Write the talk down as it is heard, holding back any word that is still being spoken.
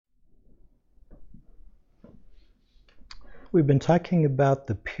We've been talking about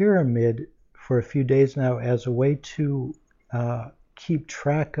the pyramid for a few days now as a way to keep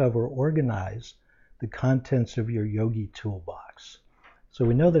track of or organize the contents of your yogi toolbox. So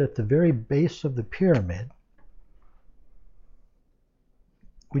we know that at the very base of the pyramid,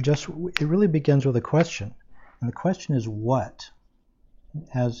 it really begins with a question. And the question is what?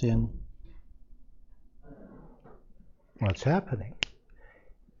 As in, what's happening?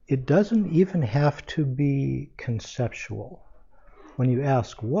 It doesn't even have to be conceptual. When you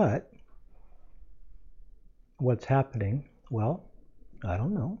ask what's happening? Well, I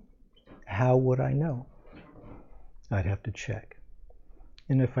don't know. How would I know? I'd have to check.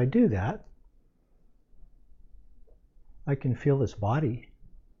 And if I do that, I can feel this body.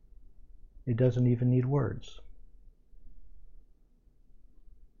 It doesn't even need words.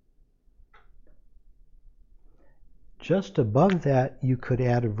 Just above that, you could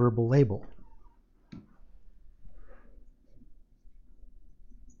add a verbal label.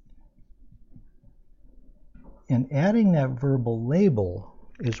 And adding that verbal label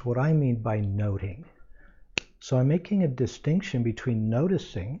is what I mean by noting. So I'm making a distinction between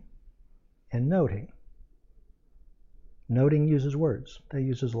noticing and noting. Noting uses words. That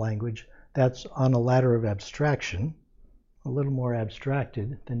uses language. That's on a ladder of abstraction, a little more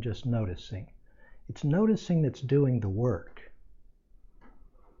abstracted than just noticing. It's noticing that's doing the work.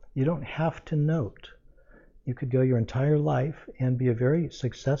 You don't have to note. You could go your entire life and be a very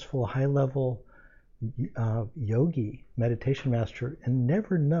successful, high-level yogi, meditation master, and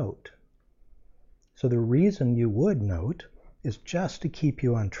never note. So the reason you would note is just to keep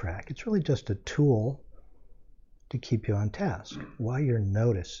you on track. It's really just a tool to keep you on task while you're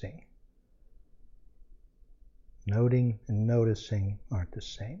noticing. Noting and noticing aren't the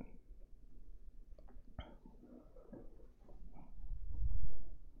same.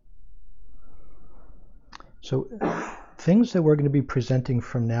 So things that we're going to be presenting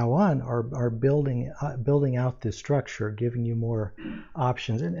from now on are building out this structure, giving you more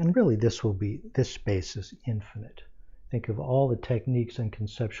options. And really this space is infinite. Think of all the techniques and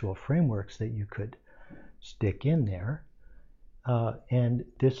conceptual frameworks that you could stick in there. And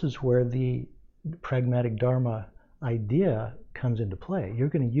this is where the pragmatic Dharma idea comes into play. You're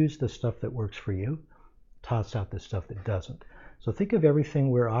going to use the stuff that works for you, toss out the stuff that doesn't. So think of everything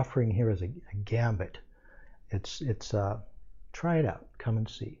we're offering here as a gambit. It's try it out. Come and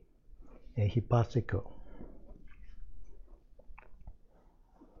see. Ehipasiko.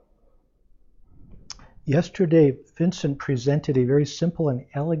 Yesterday, Vincent presented a very simple and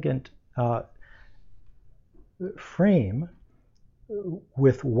elegant frame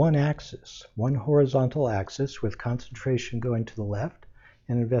with one axis, one horizontal axis with concentration going to the left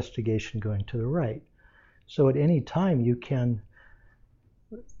and investigation going to the right. So at any time you can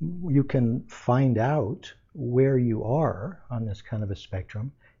find out where you are on this kind of a spectrum,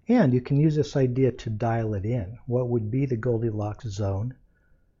 and you can use this idea to dial it in. What would be the Goldilocks zone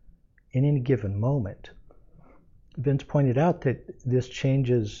in any given moment? Vince pointed out that this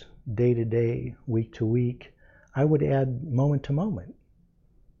changes day to day, week to week. I would add moment to moment.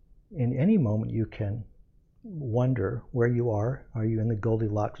 In any moment you can wonder where you are. Are you in the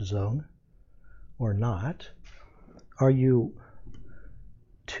Goldilocks zone or not? Are you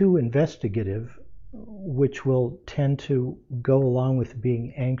too investigative, which will tend to go along with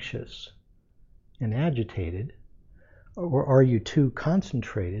being anxious and agitated? Or are you too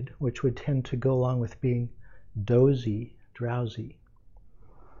concentrated, which would tend to go along with being dozy, drowsy?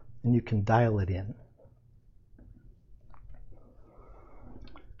 And you can dial it in.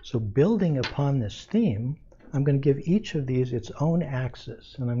 So building upon this theme, I'm going to give each of these its own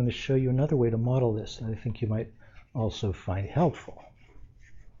axis, and I'm going to show you another way to model this that I think you might also find helpful.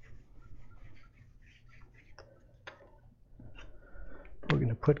 We're going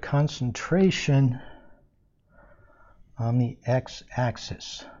to put concentration on the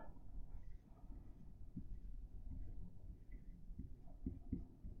x-axis.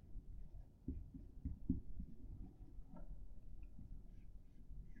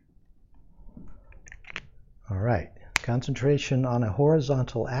 All right, concentration on a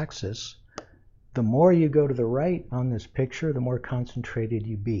horizontal axis. The more you go to the right on this picture, the more concentrated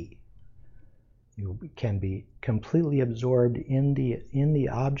you be. You can be completely absorbed in the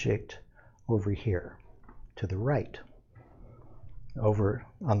object over here, to the right. Over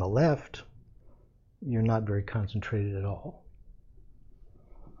on the left, you're not very concentrated at all.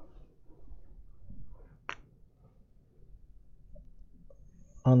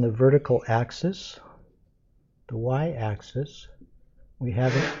 On the vertical axis, the y-axis, we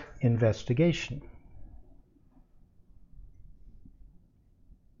have an investigation.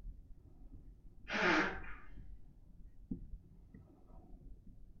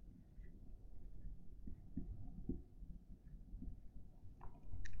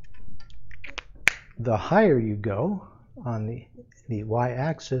 the higher you go on the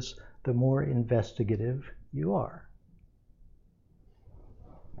y-axis, the more investigative you are.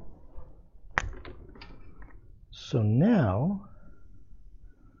 So now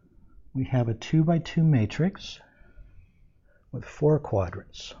we have a 2x2 matrix with 4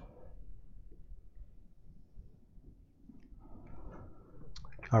 quadrants.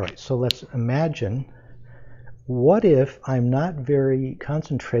 All right, so let's imagine, what if I'm not very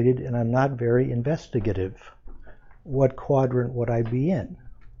concentrated and I'm not very investigative? What quadrant would I be in?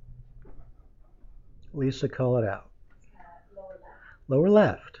 Lisa, call it out. Lower left. Lower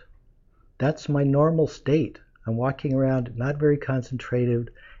left. That's my normal state. I'm walking around not very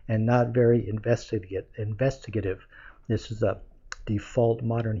concentrated and not very investigative. This is a default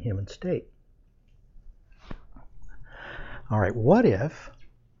modern human state. All right, what if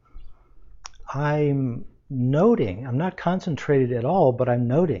I'm noting, I'm not concentrated at all, but I'm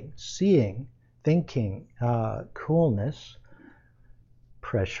noting, seeing, thinking, coolness,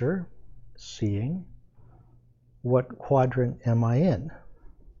 pressure, seeing. What quadrant am I in?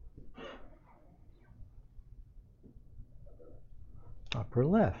 Upper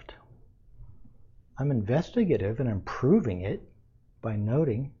left. I'm investigative and I'm proving it by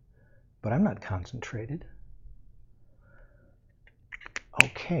noting, but I'm not concentrated.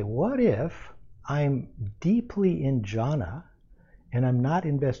 Okay, what if I'm deeply in jhana and I'm not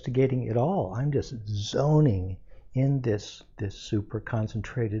investigating at all? I'm just zoning in this super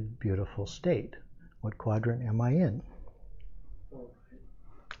concentrated, beautiful state. What quadrant am I in?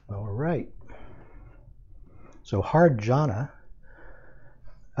 Lower right. So hard jhana.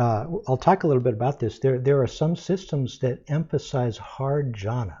 I'll talk a little bit about this. There are some systems that emphasize hard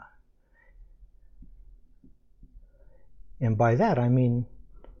jhana. And by that I mean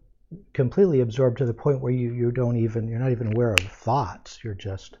completely absorbed to the point where you're not even aware of thoughts. You're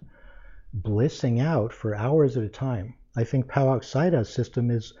just blissing out for hours at a time. I think Pawak Sayadaw's system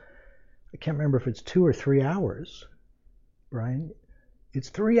is, I can't remember if it's 2 or 3 hours. Brian, it's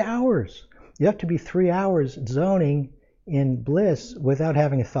 3 hours. You have to be 3 hours zoning in bliss without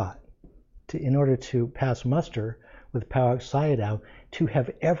having a thought in order to pass muster with Pawak Sayadaw to have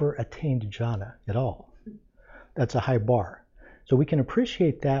ever attained jhana at all. That's a high bar. So we can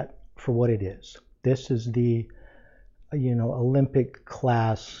appreciate that for what it is. This is the, Olympic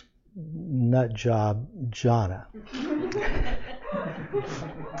class nut job jhana.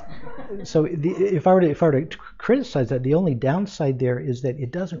 So if I were to criticize that, the only downside there is that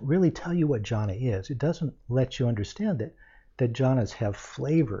it doesn't really tell you what jhana is. It doesn't let you understand that jhanas have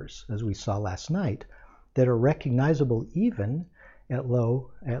flavors, as we saw last night, that are recognizable even at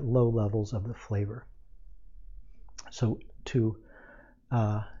low levels of the flavor. So to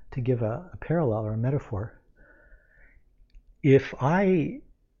give a parallel or a metaphor, if I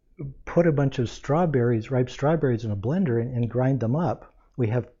put a bunch of ripe strawberries in a blender and grind them up, we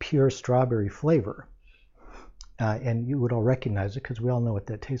have pure strawberry flavor. And you would all recognize it because we all know what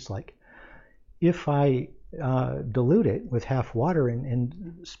that tastes like. If I dilute it with half water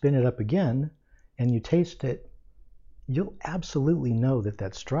and spin it up again, and you taste it, you'll absolutely know that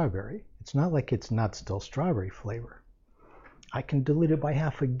that's strawberry. It's not like it's not still strawberry flavor. I can dilute it by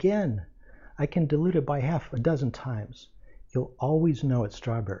half again. I can dilute it by half a dozen times. You'll always know it's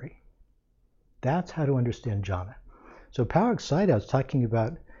strawberry. That's how to understand jhana. So Pawak Sayadaw is talking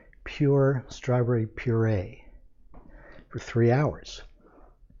about pure strawberry puree for 3 hours.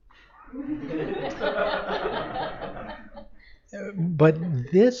 But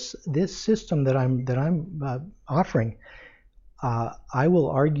this system that I'm offering, I will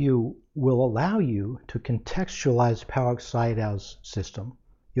argue, will allow you to contextualize Pawak Sayadaw's system.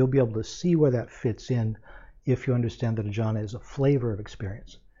 You'll be able to see where that fits in if you understand that a jhana is a flavor of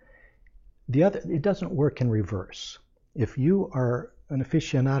experience. It doesn't work in reverse. If you are an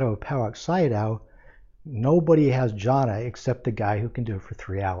aficionado of Pawak Sayadaw, nobody has jhana except the guy who can do it for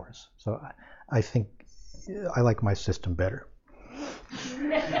 3 hours. So I think I like my system better.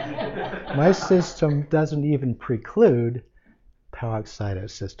 My system doesn't even preclude Pawak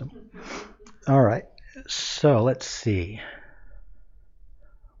Sayadaw's system. All right, so let's see.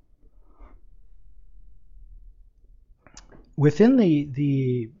 Within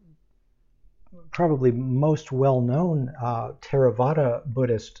the probably most well-known Theravada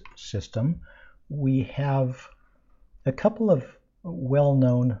Buddhist system, we have a couple of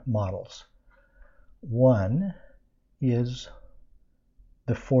well-known models. One is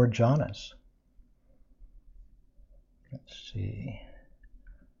the 4 jhanas. Let's see.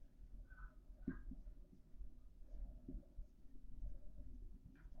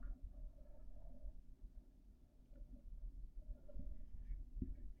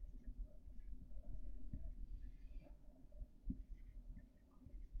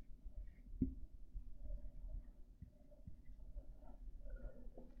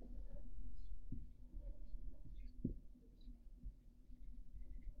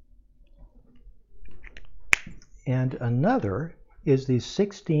 And another is these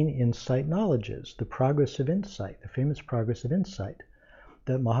 16 insight knowledges, the progress of insight, the famous progress of insight,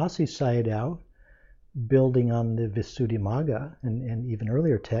 that Mahasi Sayadaw, building on the Visuddhimagga and even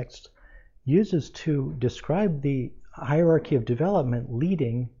earlier texts, uses to describe the hierarchy of development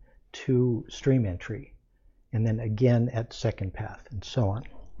leading to stream entry, and then again at second path, and so on.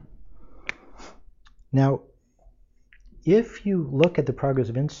 Now, if you look at the progress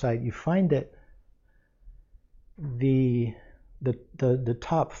of insight, you find that the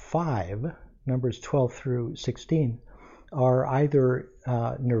top 5, numbers 12 through 16, are either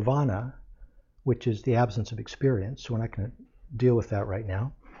nirvana, which is the absence of experience, so we're not going to deal with that right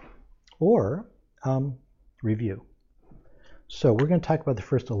now, or review. So we're going to talk about the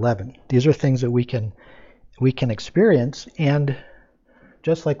first 11. These are things that we can experience, and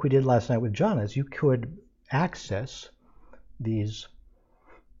just like we did last night with Jhanas, you could access these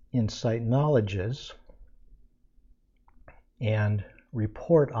insight knowledges and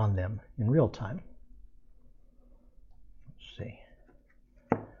report on them in real time. Let's see.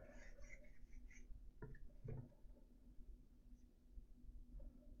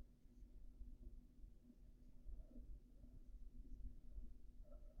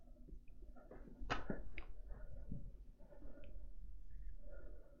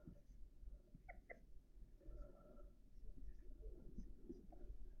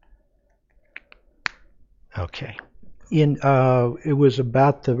 Okay. It was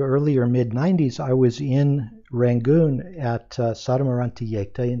about the earlier mid-90s. I was in Rangoon at Sadhamaranti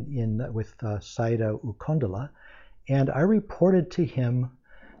Yekta with Sayadaw U Kondala, and I reported to him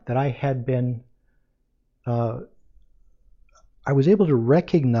that I had been, I was able to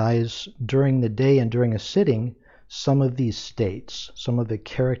recognize during the day and during a sitting some of these states, some of the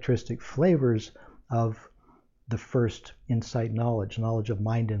characteristic flavors of the first insight knowledge of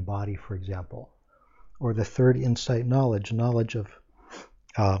mind and body, for example. Or the third insight knowledge of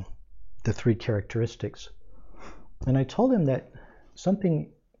the 3 characteristics. And I told him that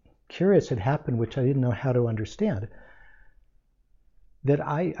something curious had happened which I didn't know how to understand. That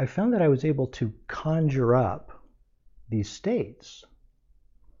I found that I was able to conjure up these states.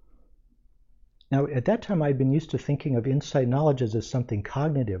 Now, at that time, I'd been used to thinking of insight knowledges as something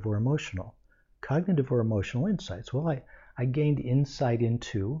cognitive or emotional. Cognitive or emotional insights. Well, I gained insight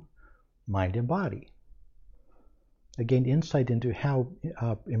into mind and body. I gained insight into how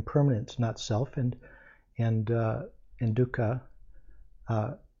impermanence, not self, and dukkha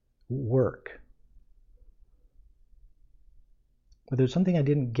work. But there's something I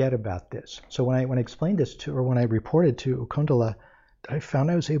didn't get about this. So when I explained this to, or when I reported to Ukondala, I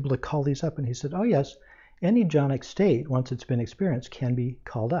found I was able to call these up, and he said, "Oh yes, any jhanic state, once it's been experienced, can be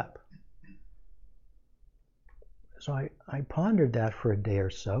called up." So I pondered that for a day or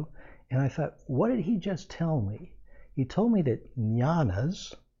so, and I thought, what did he just tell me? He told me that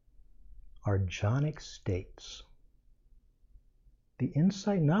Ñanas are jhanic states. The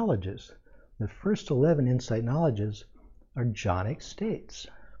insight knowledges, the first 11 insight knowledges, are jhanic states.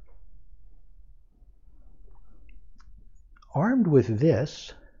 Armed with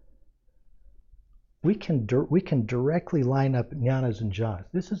this, we can directly line up Ñanas and jhanas.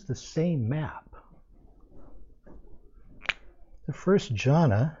 This is the same map. The first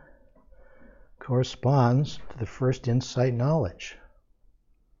jhana corresponds to the first insight knowledge.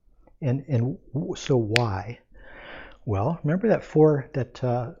 And so why? Well, remember the 4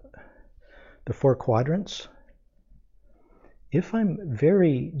 quadrants? If I'm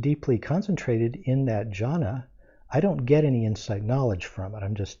very deeply concentrated in that jhana, I don't get any insight knowledge from it.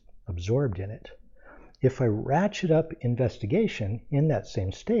 I'm just absorbed in it. If I ratchet up investigation in that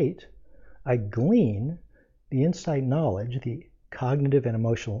same state, I glean the insight knowledge, the cognitive and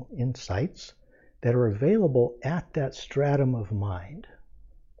emotional insights that are available at that stratum of mind.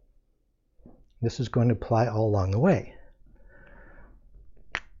 This is going to apply all along the way.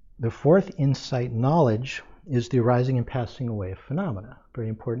 The 4th insight knowledge is the arising and passing away of phenomena, very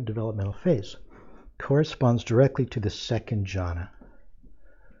important developmental phase. Corresponds directly to the 2nd jhana.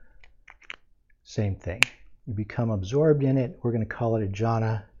 Same thing. You become absorbed in it. We're going to call it a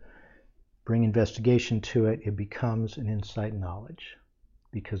jhana. Bring investigation to it. It becomes an insight knowledge,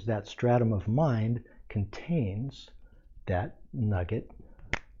 because that stratum of mind contains that nugget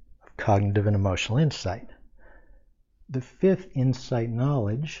of cognitive and emotional insight. The 5th insight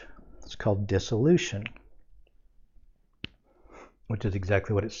knowledge is called dissolution, which is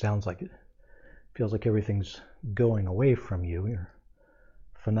exactly what it sounds like. It feels like everything's going away from you. Your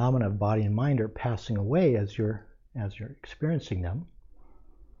phenomena of body and mind are passing away as you're experiencing them.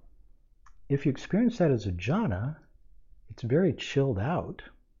 If you experience that as a jhana, it's very chilled out,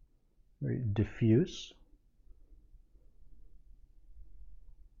 very diffuse.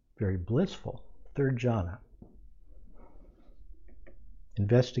 very blissful. Third jhana.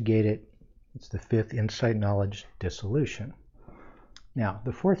 Investigate it. It's the fifth insight, knowledge, dissolution. Now,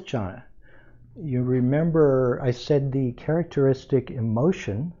 the fourth jhana. You remember I said the characteristic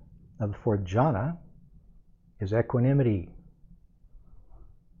emotion of the fourth jhana is equanimity.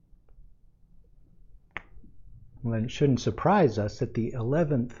 Well, it shouldn't surprise us that the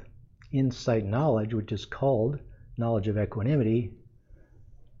 11th insight knowledge, which is called knowledge of equanimity,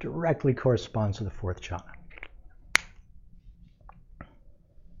 directly corresponds to the fourth jhana.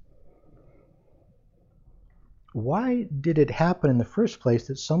 Why did it happen in the first place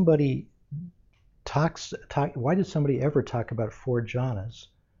that somebody why did somebody ever talk about 4 jhanas,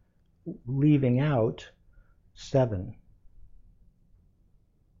 leaving out 7?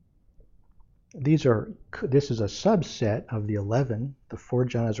 This is a subset of the 11. The 4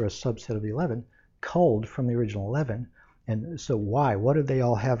 jhanas are a subset of the 11, culled from the original 11. And so why? What do they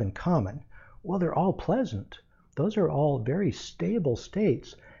all have in common? Well, they're all pleasant. Those are all very stable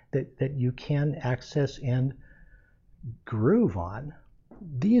states that you can access and groove on.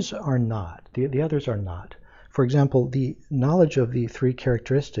 These are not. The others are not. For example, the knowledge of the 3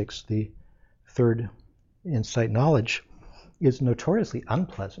 characteristics, the third insight knowledge, is notoriously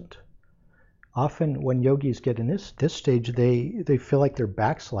unpleasant. Often when yogis get in this stage, they feel like they're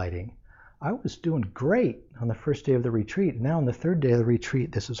backsliding. I was doing great on the first day of the retreat. Now on the third day of the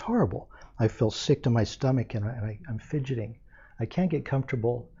retreat, this is horrible. I feel sick to my stomach and I'm fidgeting. I can't get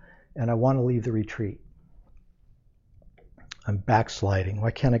comfortable and I want to leave the retreat. I'm backsliding.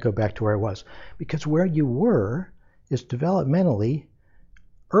 Why can't I go back to where I was? Because where you were is developmentally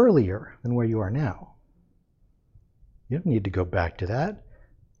earlier than where you are now. You don't need to go back to that.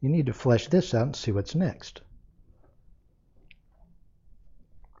 You need to flesh this out and see what's next.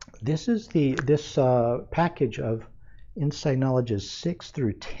 This is this package of insight knowledges 6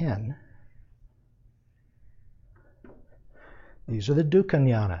 through 10. These are the dukkha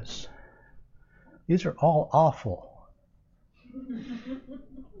ñanas. These are all awful.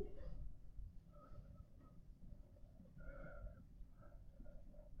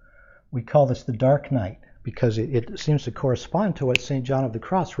 We call this the dark night because it seems to correspond to what St. John of the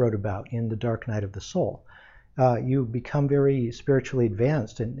Cross wrote about in the dark night of the soul. You become very spiritually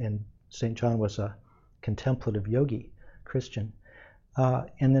advanced, and St. John was a contemplative yogi, Christian.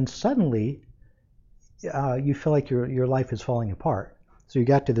 And then suddenly you feel like your life is falling apart. So you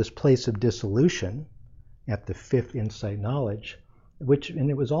got to this place of dissolution at the 5th insight knowledge, and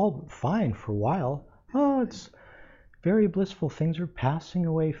it was all fine for a while. Oh, it's very blissful. Things are passing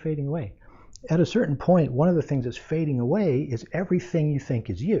away, fading away. At a certain point, one of the things that's fading away is everything you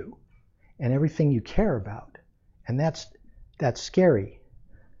think is you and everything you care about. And that's scary.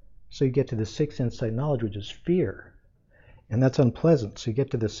 So you get to the 6th insight knowledge, which is fear. And that's unpleasant. So you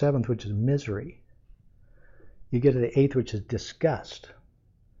get to the 7th, which is misery. You get to the 8th, which is disgust.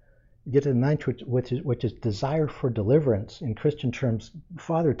 You get to the 9th, which is desire for deliverance. In Christian terms,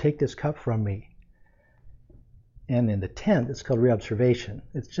 Father, take this cup from me. And in the 10th, it's called reobservation.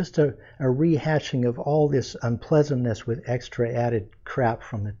 It's just a rehashing of all this unpleasantness with extra added crap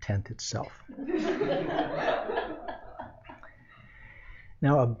from the 10th itself.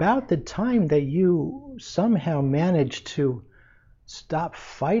 Now, about the time that you somehow manage to stop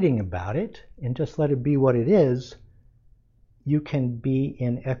fighting about it and just let it be what it is, you can be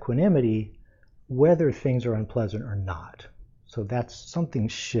in equanimity whether things are unpleasant or not. So that's something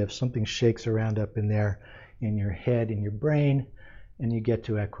shifts, something shakes around up in there in your head, in your brain, and you get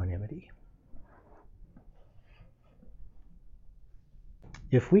to equanimity.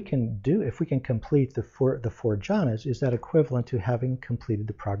 If we can complete the four jhanas, is that equivalent to having completed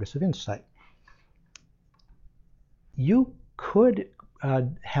the progress of insight? You could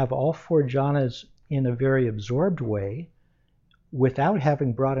have all 4 jhanas in a very absorbed way without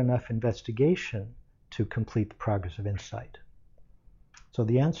having brought enough investigation to complete the progress of insight. So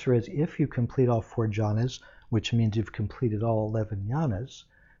the answer is, if you complete all 4 jhanas, which means you've completed all 11 ñanas,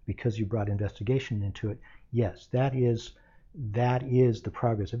 because you brought investigation into it, yes, that is the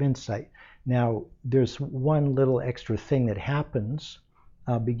progress of insight. Now, there's one little extra thing that happens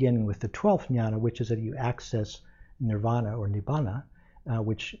beginning with the 12th ñana, which is that you access nirvana or nibbana,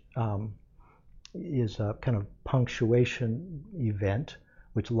 which is a kind of punctuation event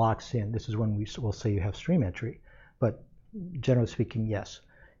which locks in. This is when we'll say you have stream entry. But generally speaking, yes.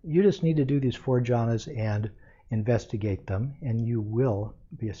 You just need to do these 4 jhanas and investigate them, and you will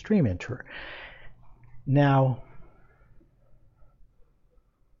be a stream enterer. Now,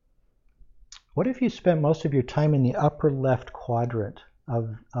 what if you spent most of your time in the upper left quadrant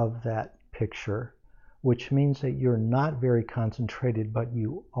of that picture, which means that you're not very concentrated, but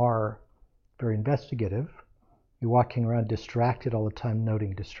you are very investigative. You're walking around distracted all the time,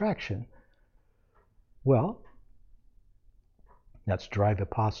 noting distraction. Well, that's dry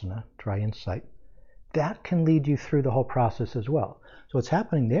vipassana, dry insight. That can lead you through the whole process as well. So what's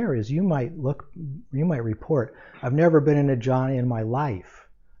happening there is you might report, I've never been in a jhana in my life.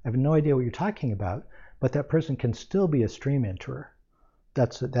 I have no idea what you're talking about, but that person can still be a stream enterer.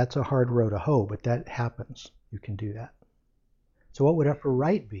 That's a hard row to hoe, but that happens. You can do that. So what would upper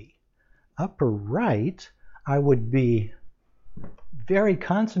right be? Upper right, I would be very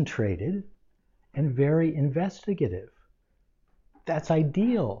concentrated and very investigative. That's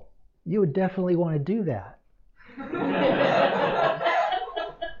ideal. You would definitely want to do that.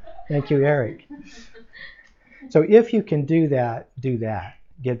 Thank you, Eric. So if you can do that,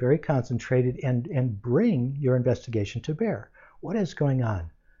 get very concentrated and bring your investigation to bear. What is going on?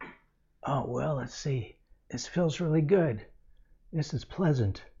 Oh, well, let's see. This feels really good. This is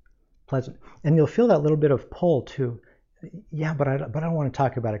pleasant. And you'll feel that little bit of pull too. Yeah, but I don't want to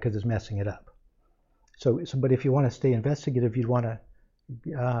talk about it because it's messing it up. But if you want to stay investigative, you'd want to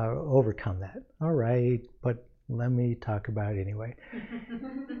overcome that. All right, but let me talk about it anyway.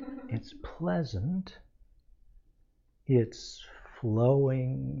 It's pleasant. It's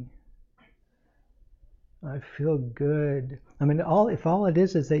flowing. I feel good. I mean, if all it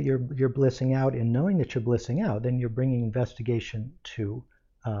is that you're blissing out, and knowing that you're blissing out, then you're bringing investigation to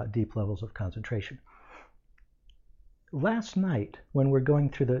deep levels of concentration. Last night, when we're going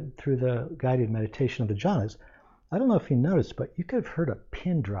through the guided meditation of the jhanas, I don't know if you noticed, but you could have heard a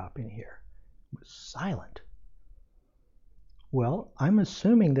pin drop in here. It was silent. Well, I'm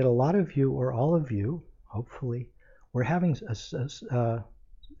assuming that a lot of you, or all of you, hopefully, were having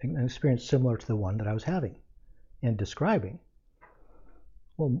an experience similar to the one that I was having and describing.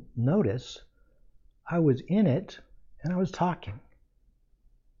 Well, notice I was in it and I was talking.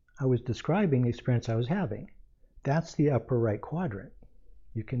 I was describing the experience I was having. That's the upper right quadrant.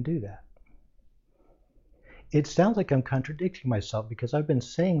 You can do that. It sounds like I'm contradicting myself because I've been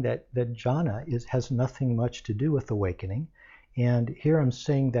saying that jhana has nothing much to do with awakening. And here I'm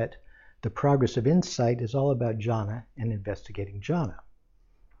saying that the progress of insight is all about jhana and investigating jhana.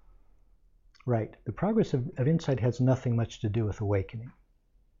 Right. The progress of insight has nothing much to do with awakening.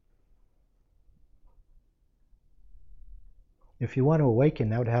 If you want to awaken,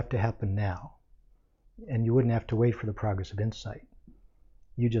 that would have to happen now. And you wouldn't have to wait for the progress of insight.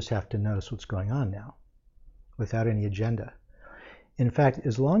 You just have to notice what's going on now without any agenda. In fact,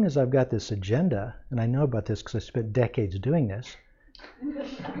 as long as I've got this agenda, and I know about this because I spent decades doing this,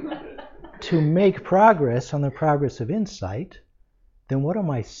 to make progress on the progress of insight, then what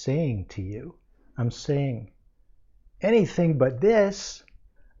am I saying to you? I'm saying anything but this.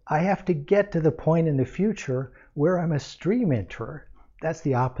 I have to get to the point in the future where I'm a stream enterer. That's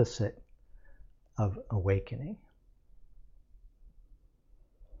the opposite of awakening.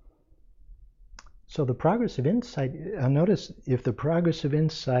 So the progress of insight, notice if the progress of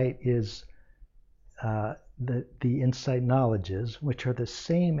insight is the insight knowledges, which are the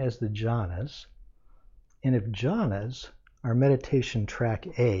same as the jhanas, and if jhanas are meditation track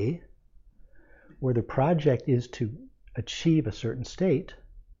A, where the project is to achieve a certain state,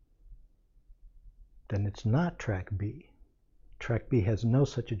 then it's not track B. Track B has no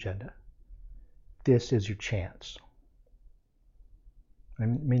such agenda. This is your chance. I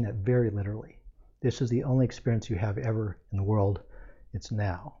mean that very literally. This is the only experience you have ever in the world. It's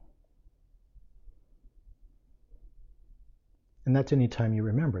now. And that's any time you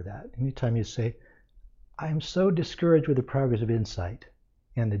remember that. Anytime you say, I'm so discouraged with the progress of insight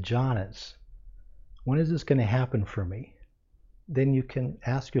and the jhanas. When is this going to happen for me? Then you can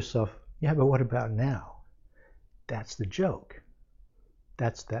ask yourself, yeah, but what about now? That's the joke.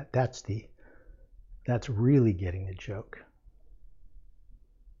 That's really getting the joke.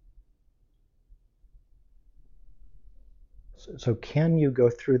 So can you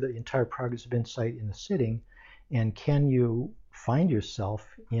go through the entire progress of insight in the sitting, and can you find yourself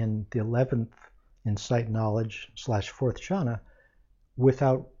in the 11th insight knowledge / 4th jhana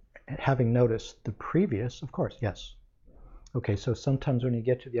without having noticed the previous? Of course, yes. Okay, so sometimes when you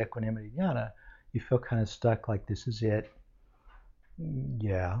get to the equanimity jhana, you feel kind of stuck, like this is it.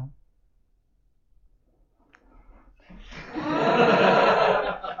 Yeah.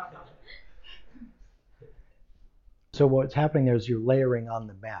 So what's happening there is you're layering on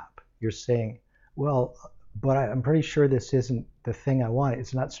the map. You're saying, well, but I'm pretty sure this isn't the thing I want.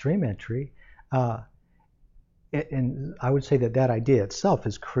 It's not stream entry. And I would say that idea itself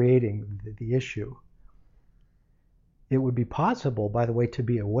is creating the issue. It would be possible, by the way, to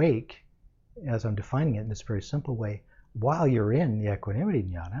be awake as I'm defining it in this very simple way, while you're in the equanimity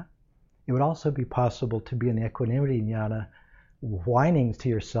jnana, it would also be possible to be in the equanimity jnana whining to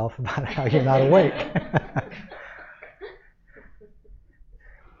yourself about how you're not awake.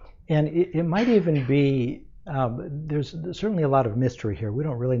 And it might even be, there's certainly a lot of mystery here. We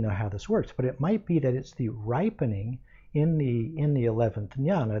don't really know how this works, but it might be that it's the ripening in the 11th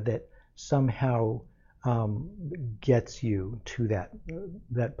jnana that somehow gets you to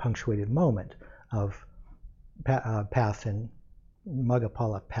that punctuated moment of path and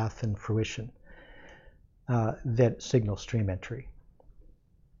Maggapala, path and fruition, that signals stream entry.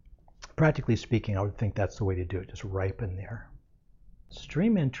 Practically speaking, I would think that's the way to do it, just ripen there.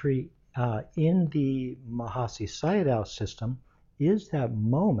 Stream entry in the Mahasi Sayadaw system is that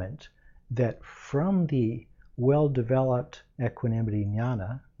moment that from the well-developed equanimity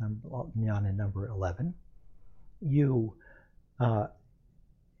jnana, jnana number 11, you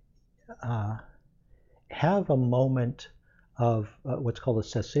have a moment of what's called a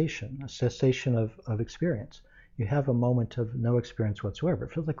cessation of experience. You have a moment of no experience whatsoever.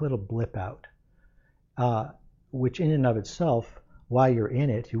 It feels like a little blip out, which in and of itself, while you're in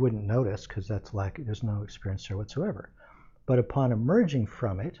it, you wouldn't notice because there's no experience there whatsoever. But upon emerging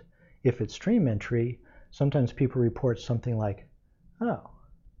from it, if it's stream entry, sometimes people report something like, oh,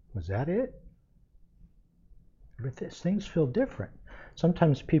 was that it? But things feel different.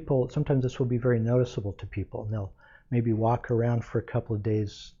 Sometimes this will be very noticeable to people, and they'll maybe walk around for a couple of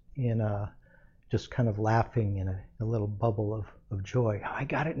days in just kind of laughing in a little bubble of joy. Oh, I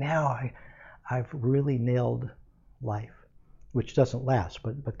got it now. I've really nailed life, which doesn't last,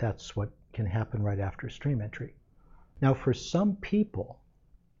 but that's what can happen right after stream entry. Now, for some people,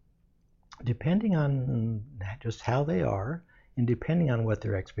 depending on just how they are, and depending on what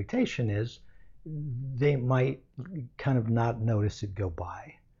their expectation is, they might kind of not notice it go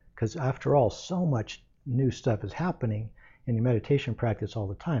by. Because after all, so much new stuff is happening in your meditation practice all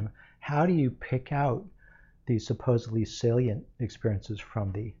the time. How do you pick out these supposedly salient experiences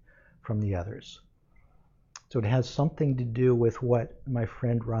from the others? So it has something to do with what my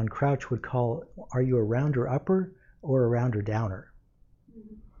friend Ron Crouch would call, are you a rounder upper or a rounder downer?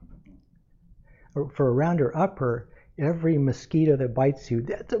 For a rounder upper, every mosquito that bites you,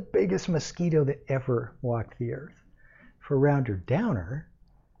 that's the biggest mosquito that ever walked the earth. For a rounder downer,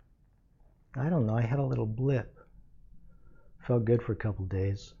 I don't know, I had a little blip. Felt good for a couple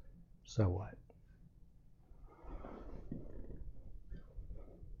days. So what?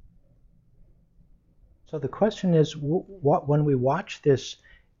 So the question is, when we watch this,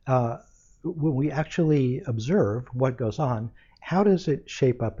 when we actually observe what goes on, how does it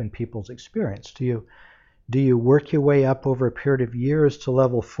shape up in people's experience? Do you work your way up over a period of years to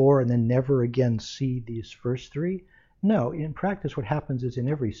level 4 and then never again see these first 3? No, in practice what happens is in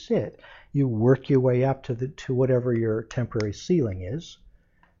every sit, you work your way up to whatever your temporary ceiling is.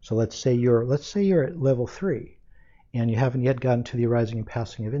 So let's say you're at level 3 and you haven't yet gotten to the arising and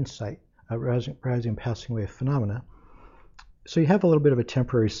passing of insight, arising and passing away of phenomena. So you have a little bit of a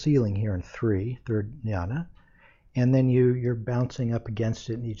temporary ceiling here in 3, third jnana, and then you're bouncing up against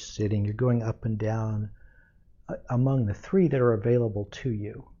it in each sitting. You're going up and down among the 3 that are available to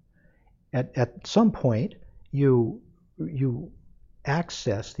you. At some point, you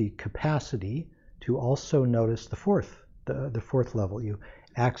access the capacity to also notice the fourth level. You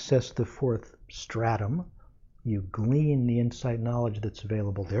access the 4th stratum. You glean the insight knowledge that's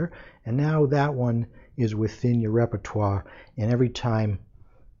available there, and now that one is within your repertoire, and every time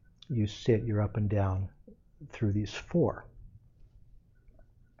you sit, you're up and down through these 4.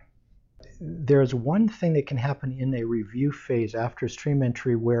 There's one thing that can happen in a review phase after stream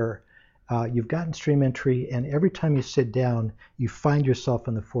entry where you've gotten stream entry, and every time you sit down, you find yourself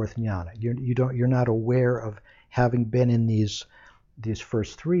in the 4th jnana. You're not aware of having been in these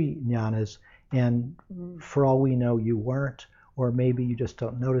first 3 jnanas, and for all we know, you weren't, or maybe you just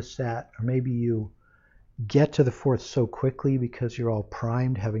don't notice that, or maybe you get to the 4th so quickly because you're all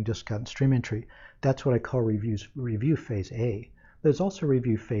primed, having just gotten stream entry. That's what I call review phase A. There's also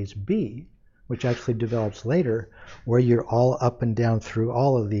review phase B, which actually develops later, where you're all up and down through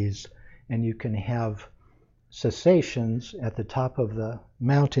all of these, and you can have cessations at the top of the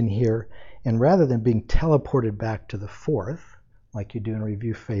mountain here, and rather than being teleported back to the 4th, like you do in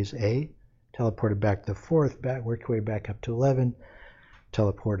review phase A, teleported back to the 4th, work your way back up to 11,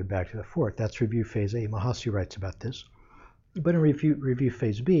 teleported back to the 4th. That's review phase A. Mahasi writes about this. But in review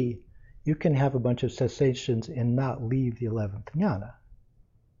phase B, you can have a bunch of cessations and not leave the 11th jnana.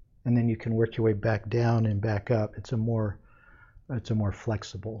 And then you can work your way back down and back up. It's a more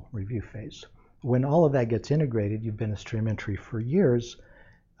flexible review phase. When all of that gets integrated, you've been a stream entry for years,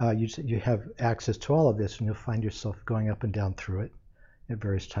 you have access to all of this, and you'll find yourself going up and down through it at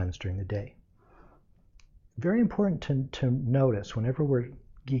various times during the day. Very important to notice whenever we're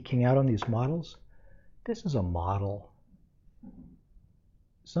geeking out on these models, this is a model.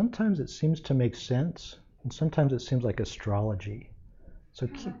 Sometimes it seems to make sense, and sometimes it seems like astrology. So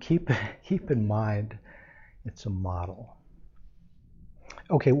keep in mind, it's a model.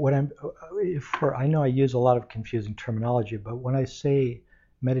 Okay, I know I use a lot of confusing terminology, but when I say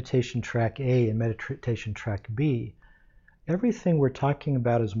meditation track A and meditation track B, everything we're talking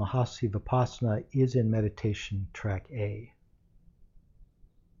about as Mahasi Vipassana is in meditation track A.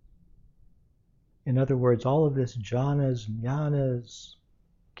 In other words, all of this jhanas, ñanas,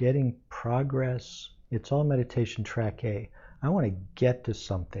 getting progress, it's all meditation track A. I want to get to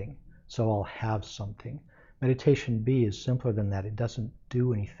something, so I'll have something. Meditation B is simpler than that. It doesn't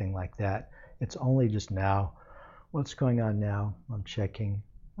do anything like that. It's only just now. What's going on now? I'm checking.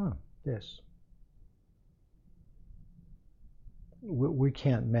 Oh, this. We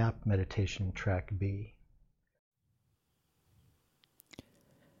can't map meditation track B.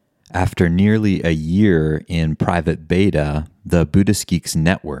 After nearly a year in private beta, the Buddhist Geeks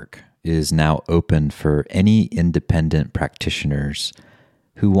Network is now open for any independent practitioners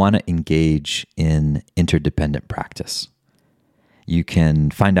who want to engage in interdependent practice. You can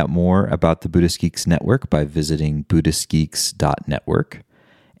find out more about the Buddhist Geeks Network by visiting buddhistgeeks.network.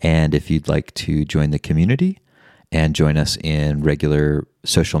 And if you'd like to join the community and join us in regular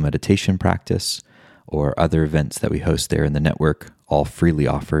social meditation practice or other events that we host there in the network, all freely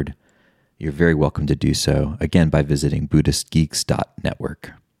offered, you're very welcome to do so, again, by visiting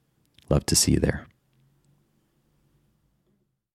buddhistgeeks.network. Love to see you there.